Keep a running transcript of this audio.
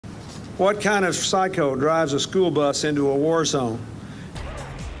What kind of psycho drives a school bus into a war zone?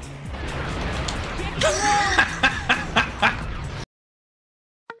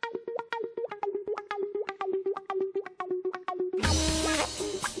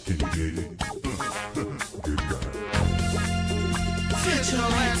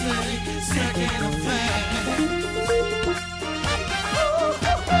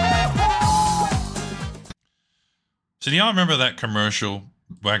 So do y'all remember that commercial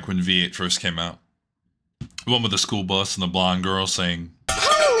back when V8 first came out? The one with the school bus and the blonde girl saying,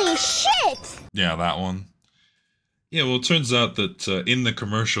 "Holy shit!" Yeah, that one. Yeah, well, it turns out that in the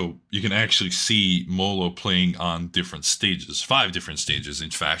commercial, you can actually see Molo playing on different stages. 5 different stages,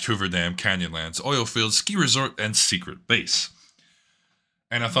 in fact. Hoover Dam, Canyonlands, oil field, ski resort, and secret base.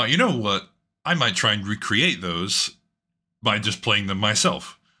 And I thought, you know what? I might try and recreate those by just playing them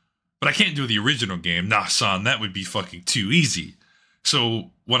myself. But I can't do the original game. Nah, son, that would be fucking too easy.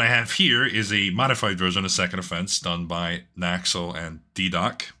 So what I have here is a modified version of Second Offense done by Knax and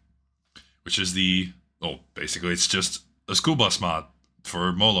Dedok, which is the... Oh, basically it's just a school bus mod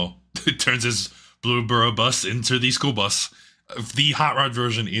for Molo. It turns his blue burrow bus into the school bus. The hot rod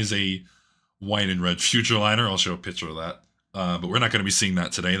version is a white and red future liner. I'll show a picture of that. But we're not going to be seeing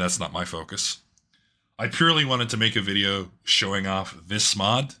that today. That's not my focus. I purely wanted to make a video showing off this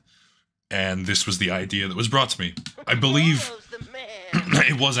mod. And this was the idea that was brought to me. I believe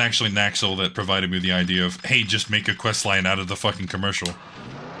it was actually Knaxel that provided me the idea of, hey, just make a quest line out of the fucking commercial.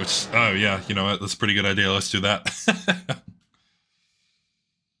 Which, oh yeah, you know what, that's a pretty good idea, let's do that.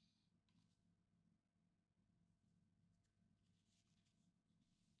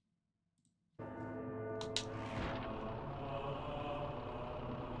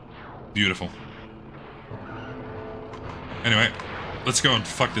 Beautiful. Anyway, let's go and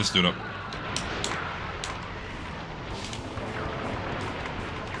fuck this dude up.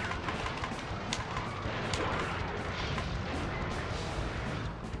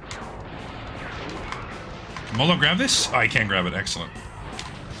 Molo, grab this? Oh, I can't grab it. Excellent.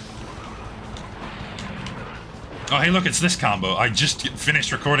 Oh, hey, look, it's this combo. I just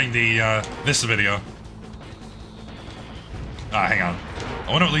finished recording the, this video. Ah, hang on.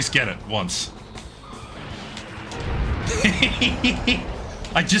 I want to at least get it once.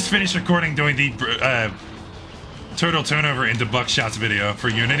 I just finished recording doing the, turtle turnover into buckshots video for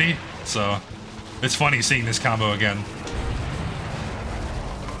Unity, so it's funny seeing this combo again.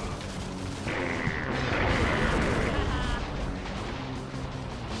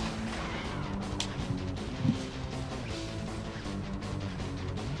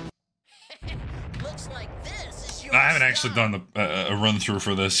 I haven't actually done a run-through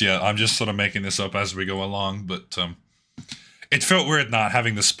for this yet. I'm just sort of making this up as we go along, but it felt weird not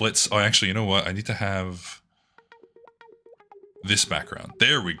having the splits. Oh, actually, you know what? I need to have this background.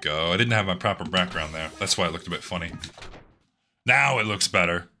 There we go. I didn't have my proper background there. That's why it looked a bit funny. Now it looks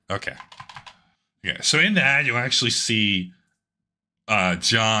better. Okay. Yeah, so in that, you'll actually see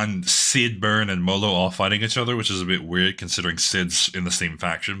John, Sid, Burn, and Molo all fighting each other, which is a bit weird considering Sid's in the same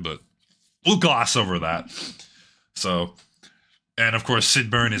faction, but we'll gloss over that. So, and of course,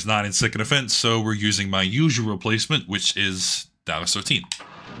 Sid Burn is not in Second Offense, so we're using my usual replacement, which is Dallas 13.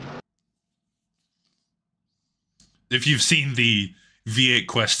 If you've seen the V8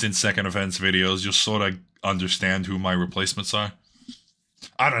 Quest in Second Offense videos, you'll sort of understand who my replacements are.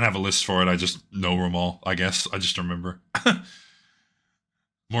 I don't have a list for it, I just know them all, I guess. I just remember.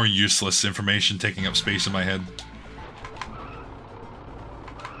 More useless information taking up space in my head.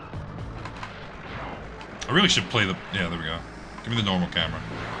 I really should play the... Yeah, there we go. Give me the normal camera.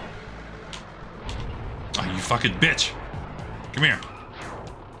 Oh, you fucking bitch! Come here.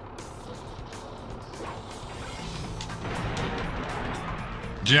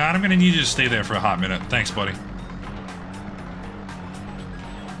 John, I'm gonna need you to stay there for a hot minute. Thanks, buddy.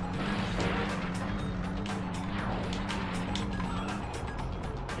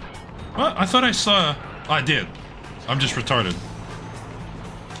 What? I thought I saw... Oh, I did. I'm just retarded.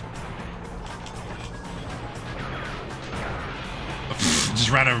 Just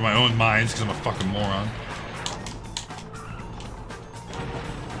ran over my own minds because I'm a fucking moron.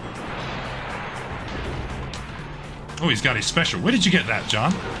 Oh, he's got a special. Where did you get that,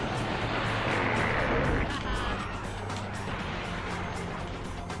 John?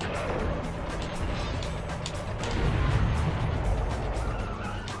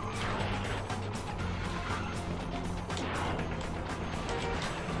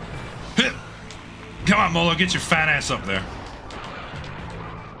 Come on, Molo, get your fat ass up there.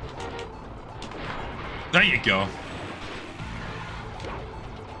 There you go.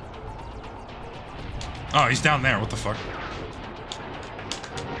 Oh, he's down there. What the fuck?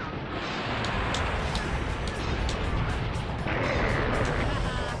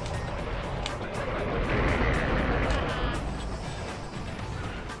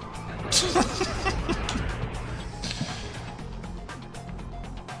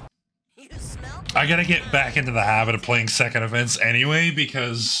 I gotta get back into the habit of playing second events anyway,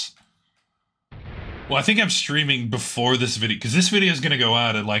 because... Well, I think I'm streaming before this video, because this video is gonna go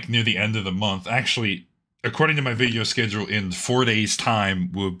out at, like, near the end of the month. Actually, according to my video schedule, in 4 days'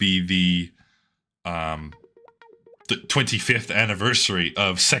 time will be the 25th anniversary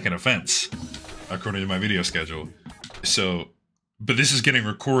of second offense, according to my video schedule. So, but this is getting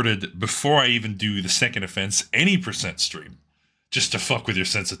recorded before I even do the second offense any percent stream. Just to fuck with your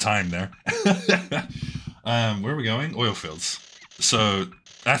sense of time there. Where are we going? Oil fields. So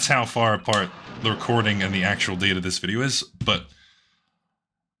that's how far apart the recording and the actual date of this video is. But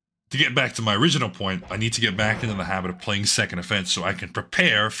to get back to my original point, I need to get back into the habit of playing second offense so I can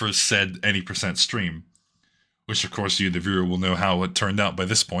prepare for said any percent stream. Which, of course, you, the viewer, will know how it turned out by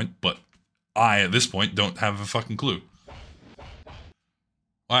this point. But I, at this point, don't have a fucking clue.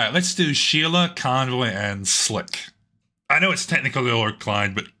 Alright, let's do Sheila, Convoy, and Slick. I know it's technically Lord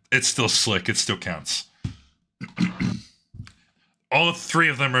Klein, but it's still Slick. It still counts. All three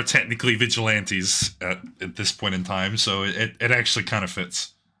of them are technically vigilantes at this point in time, so it actually kind of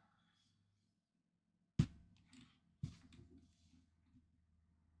fits.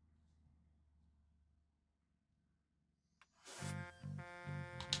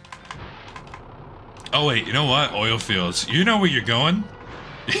 Oh wait, you know what? Oil fields. You know where you're going?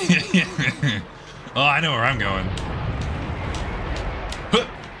 Oh, I know where I'm going.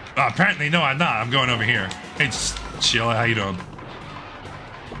 Oh, apparently, no, I'm not. I'm going over here. Hey, Sheila, how you doing?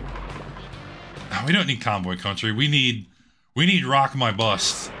 Oh, we don't need convoy country. We need rock my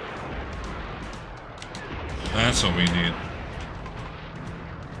bust. That's what we need.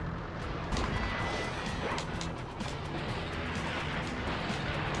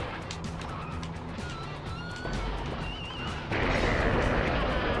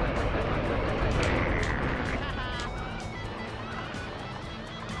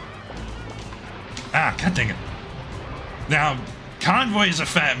 Ah, god dang it. Now, Convoy is a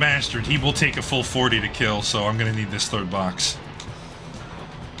fat bastard. He will take a full 40 to kill, so I'm gonna need this third box.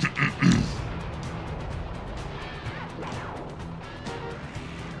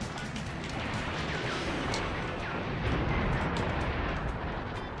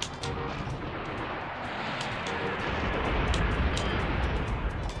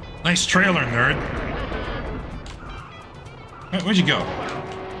 Nice trailer, nerd. Where'd you go?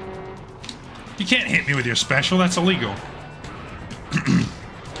 You can't hit me with your special, that's illegal.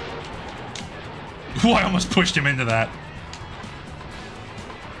 Ooh, I almost pushed him into that.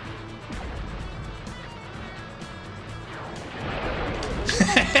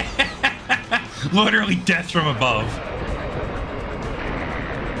 Literally death from above.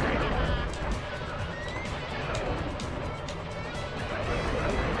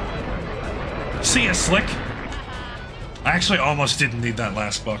 See ya, Slick. I actually almost didn't need that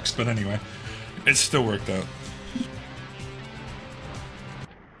last box, but anyway. It still worked out.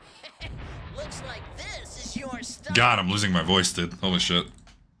 Looks like this is your stuff. God, I'm losing my voice, dude. Holy shit.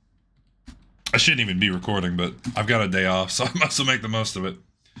 I shouldn't even be recording, but I've got a day off, so I must make the most of it.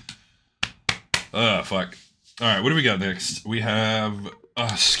 Fuck. Alright, what do we got next? We have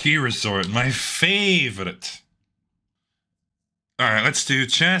a ski resort, my favorite. Alright, let's do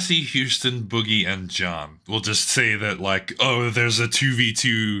Chassis, Houston, Boogie, and John. We'll just say that, like, oh, there's a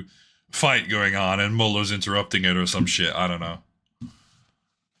 2v2 fight going on and Molo's interrupting it or some shit. I don't know.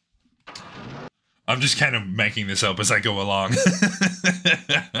 I'm just kind of making this up as I go along.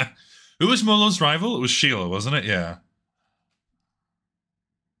 Who was Molo's rival? It was Sheila, wasn't it? Yeah.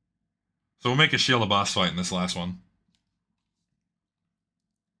 So we'll make a Sheila boss fight in this last one.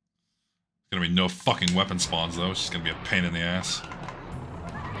 Gonna be no fucking weapon spawns though. It's just gonna be a pain in the ass.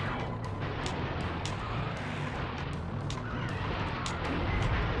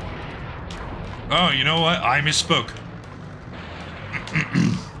 Oh, you know what? I misspoke.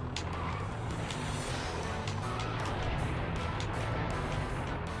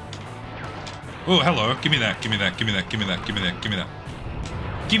 Oh, hello. Give me that. Give me that. Give me that. Give me that. Give me that. Give me that.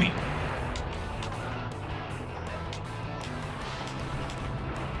 Give me.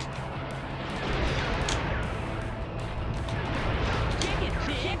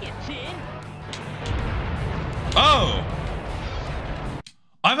 Oh!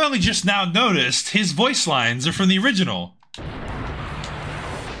 I've only just now noticed his voice lines are from the original.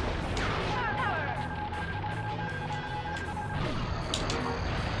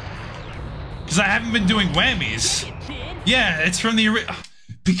 Because I haven't been doing whammies. Yeah, it's from the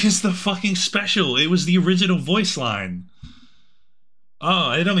because the fucking special, it was the original voice line.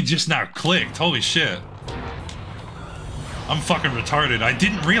 Oh, it only just now clicked. Holy shit. I'm fucking retarded. I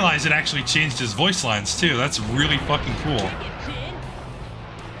didn't realize it actually changed his voice lines too. That's really fucking cool.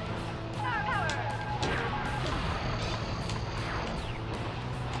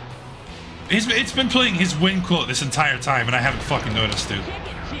 It's been playing his win quote this entire time, and I haven't fucking noticed, dude.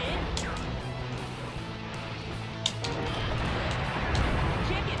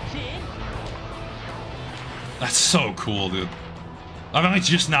 That's so cool, dude. I've only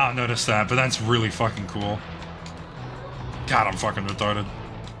just now noticed that, but that's really fucking cool. God, I'm fucking retarded.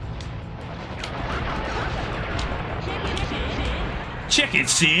 Check it,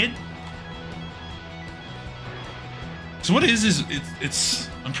 Sid! So what is this? It's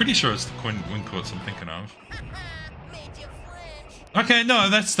I'm pretty sure it's the win quotes I'm thinking of. Okay, no,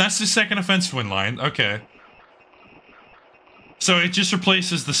 that's the second offense win line. Okay. So it just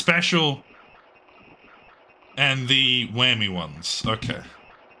replaces the special and the whammy ones. Okay.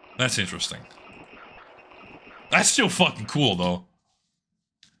 That's interesting. That's still fucking cool, though.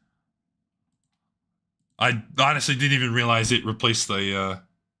 I honestly didn't even realize it replaced the,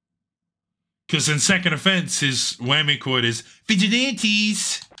 because in second offense, his whammy quote is,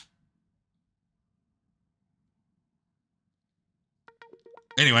 Vigilantes!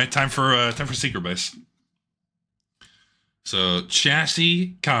 Anyway, time for Secret Base. So,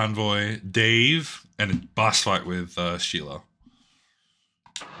 Chassis, Convoy, Dave, and a boss fight with Sheila.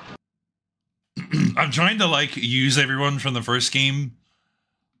 I'm trying to, like, use everyone from the first game,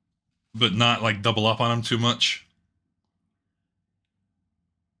 but not, like, double up on them too much.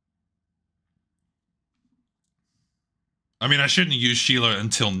 I mean, I shouldn't use Sheila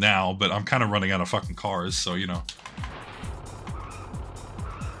until now, but I'm kind of running out of fucking cars, so, you know.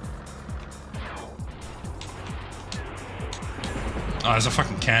 Oh, there's a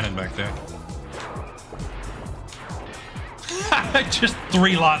fucking cannon back there. Just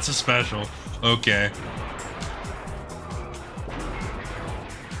 3 lots of special. Okay.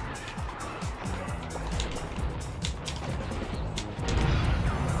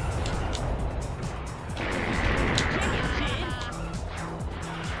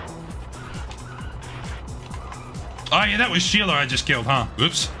 Oh yeah, that was Sheila I just killed, huh?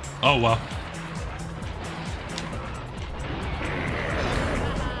 Oops. Oh well.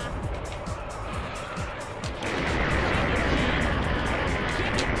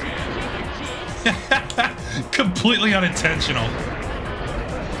 Completely unintentional.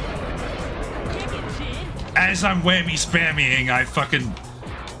 As I'm whammy spamming, I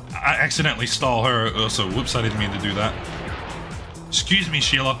accidentally stall her. Oh, so whoops, I didn't mean to do that. Excuse me,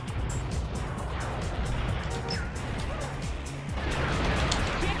 Sheila.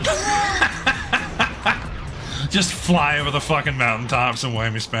 Just fly over the fucking mountaintops and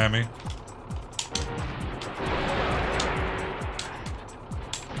whammy spammy.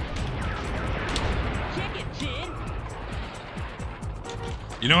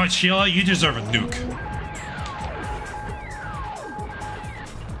 You know what, Sheila? You deserve a nuke.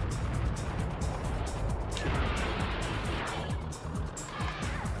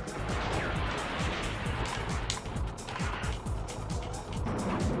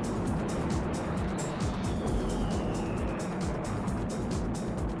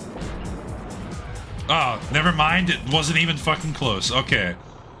 Oh, never mind. It wasn't even fucking close. Okay.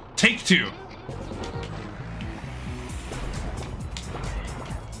 Take 2.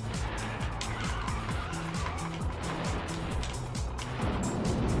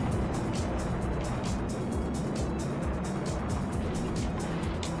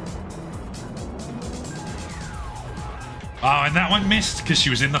 Oh, and that one missed because she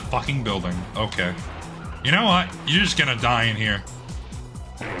was in the fucking building. Okay. You know what? You're just gonna die in here.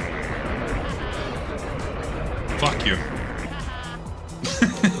 Fuck you.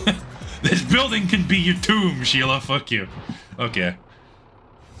 This building can be your tomb, Sheila. Fuck you. Okay.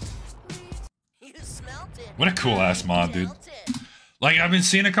 What a cool ass mod, dude. Like, I've been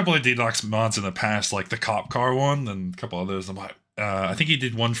seeing a couple of Dedok's mods in the past, like the cop car one and a couple others. I'm like, I think he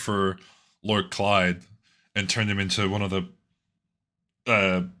did one for Lord Clyde and turned him into one of the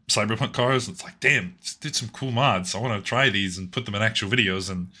Cyberpunk cars. It's like, damn, did some cool mods. I want to try these and put them in actual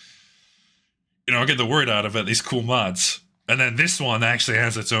videos and, you know, get the word out of these cool mods. And then this one actually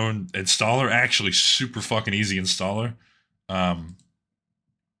has its own installer, actually super fucking easy installer. I'll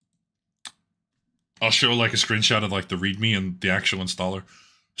show like a screenshot of like the README and the actual installer.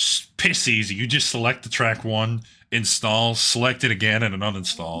 Piss easy. You just select the track 1, install, select it again, and it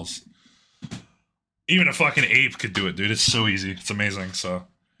uninstalls. Even a fucking ape could do it, dude. It's so easy. It's amazing. So,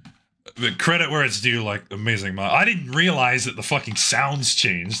 the credit where it's due, like, amazing mod. I didn't realize that the fucking sounds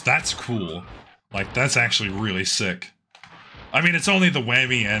changed. That's cool. Like, that's actually really sick. I mean, it's only the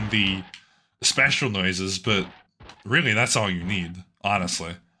whammy and the special noises, but really, that's all you need,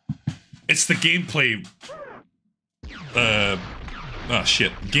 honestly. It's the gameplay, oh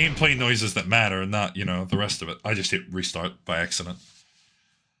shit, gameplay noises that matter, and not, you know, the rest of it. I just hit restart by accident.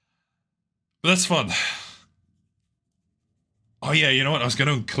 But that's fun. Oh yeah, you know what? I was going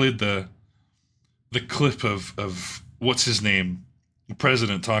to include the clip of what's his name, the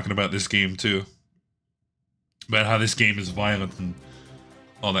president, talking about this game too, about how this game is violent and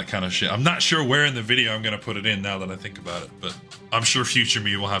all that kind of shit. I'm not sure where in the video I'm going to put it in now that I think about it, but I'm sure future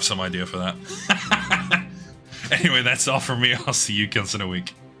me will have some idea for that. Anyway, that's all for me. I'll see you guys in a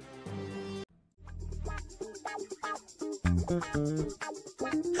week.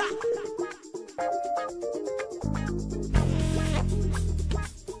 Ha!